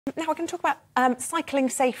Now we're going to talk about cycling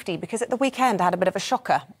safety, because at the weekend I had a bit of a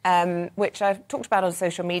shocker, which I've talked about on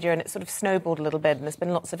social media, and it sort of snowballed a little bit and there's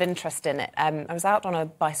been lots of interest in it. I was out on a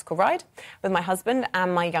bicycle ride with my husband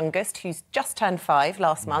and my youngest, who's just turned 5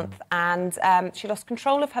 last month, and she lost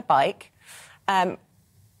control of her bike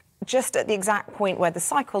just at the exact point where the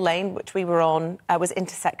cycle lane, which we were on, was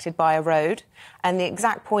intersected by a road, and the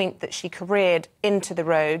exact point that she careered into the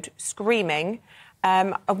road, screaming.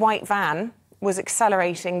 A white van was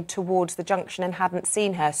accelerating towards the junction and hadn't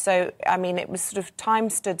seen her. So, I mean, it was sort of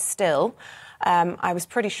time stood still. I was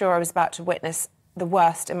pretty sure I was about to witness the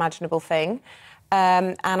worst imaginable thing.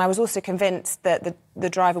 And I was also convinced that the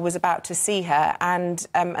driver was about to see her. And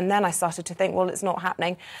then I started to think, well, it's not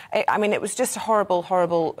happening. I mean, it was just a horrible,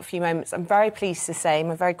 horrible few moments. I'm very pleased to say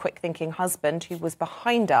my very quick-thinking husband, who was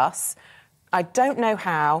behind us, I don't know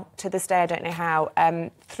how, to this day I don't know how,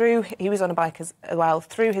 he was on a bike as well,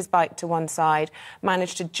 threw his bike to one side,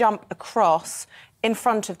 managed to jump across in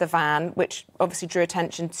front of the van, which obviously drew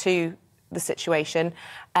attention to the situation,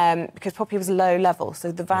 because Poppy was low level,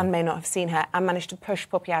 so the van may not have seen her, and managed to push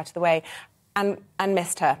Poppy out of the way and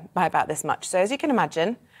missed her by about this much. So, as you can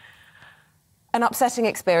imagine, an upsetting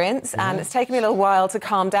experience, and it's taken me a little while to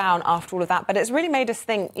calm down after all of that, but it's really made us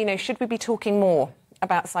think, you know, should we be talking more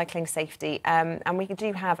about cycling safety? And we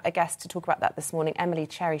do have a guest to talk about that this morning, Emily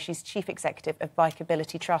Cherry. She's Chief Executive of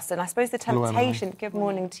Bikeability Trust. And I suppose the temptation, good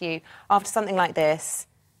morning to you, after something like this,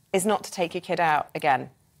 is not to take your kid out again,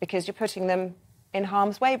 because you're putting them in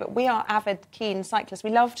harm's way. But we are avid, keen cyclists. We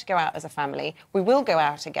love to go out as a family. We will go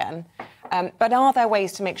out again. But are there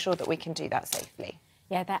ways to make sure that we can do that safely?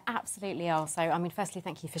 Yeah, there absolutely are. So, I mean, firstly,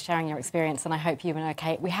 thank you for sharing your experience, and I hope you were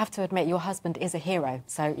okay. We have to admit, your husband is a hero.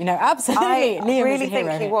 So, you know, absolutely, I really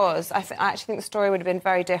think he was. I actually think the story would have been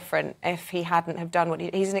very different if he hadn't have done what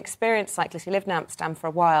he's an experienced cyclist. He lived in Amsterdam for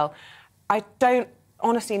a while. I don't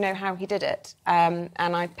honestly know how he did it, and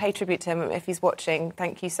I pay tribute to him if he's watching.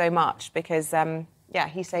 Thank you so much, because yeah,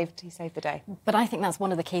 he saved the day. But I think that's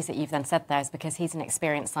one of the keys that you've then said there, is because he's an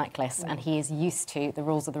experienced cyclist and he is used to the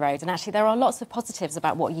rules of the road. And actually, there are lots of positives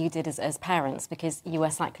about what you did as parents, because you were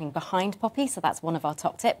cycling behind Poppy, so that's one of our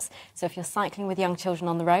top tips. So if you're cycling with young children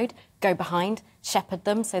on the road, go behind, shepherd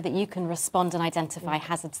them so that you can respond and identify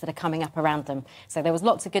hazards that are coming up around them. So there was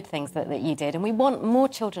lots of good things that you did, and we want more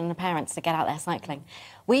children and parents to get out there cycling.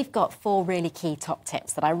 We've got 4 really key top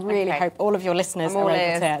tips that I really hope all of your listeners are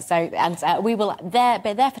able to hear. So, and we will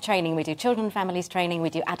be there for training. We do children and families training, we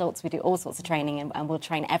do adults, we do all sorts of training, and we'll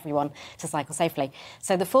train everyone to cycle safely.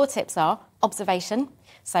 So the 4 tips are observation.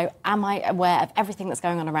 So am I aware of everything that's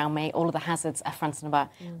going on around me? All of the hazards are front and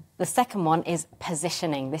back. The second one is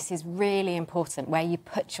positioning. This is really important, where you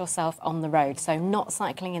put yourself on the road. So not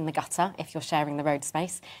cycling in the gutter if you're sharing the road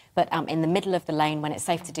space, but in the middle of the lane when it's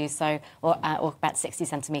safe to do so, or about 60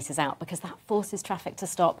 centimetres out, because that forces traffic to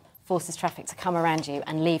stop, forces traffic to come around you,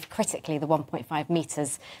 and leave critically the 1.5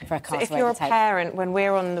 metres for a car to overtake. So if you're a parent, when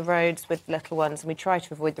we're on the roads with little ones, and we try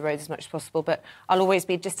to avoid the roads as much as possible, but I'll always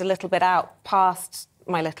be just a little bit out past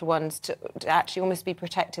my little ones to actually almost be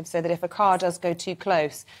protective, so that if a car does go too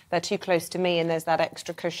close, they're too close to me and there's that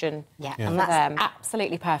extra cushion. And that's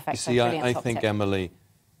absolutely perfect. You see, I think, Emily,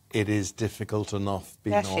 it is difficult enough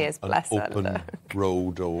being on an open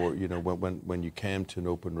road, or, you know, when you came to an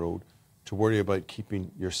open road, to worry about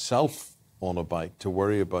keeping yourself on a bike, to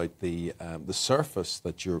worry about the surface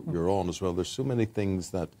that you're on as well. There's so many things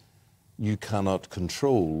that you cannot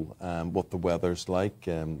control, what the weather's like,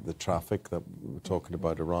 the traffic that we're talking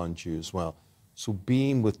about around you as well. So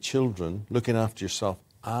being with children, looking after yourself,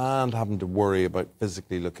 and having to worry about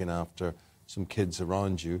physically looking after some kids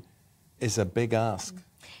around you is a big ask.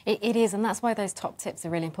 It is, and that's why those top tips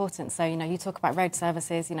are really important. So, you know, you talk about road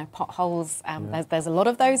services, you know, potholes. There's a lot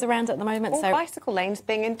of those around at the moment. Or bicycle lanes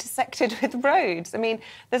being intersected with roads. I mean,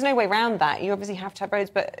 there's no way around that. You obviously have to have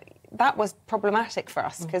roads, but that was problematic for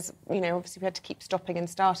us because, you know, obviously we had to keep stopping and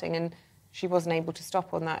starting, and she wasn't able to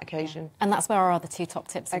stop on that occasion. And that's where our other 2 top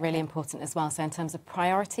tips are really important as well. So in terms of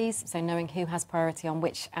priorities, so knowing who has priority on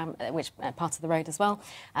which part of the road as well,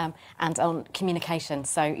 and on communication.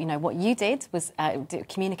 So, you know, what you did was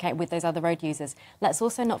communicate with those other road users. Let's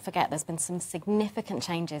also not forget there's been some significant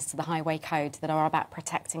changes to the highway code that are about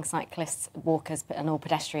protecting cyclists, walkers and all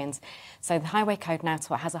pedestrians. So the highway code now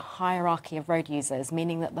has a hierarchy of road users,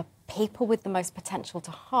 meaning that the people with the most potential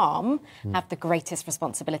to harm have the greatest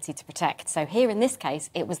responsibility to protect. So here in this case,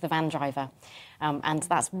 it was the van driver. And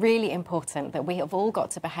that's really important, that we have all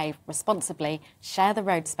got to behave responsibly, share the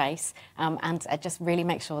road space, and just really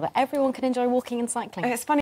make sure that everyone can enjoy walking and cycling. It's funny.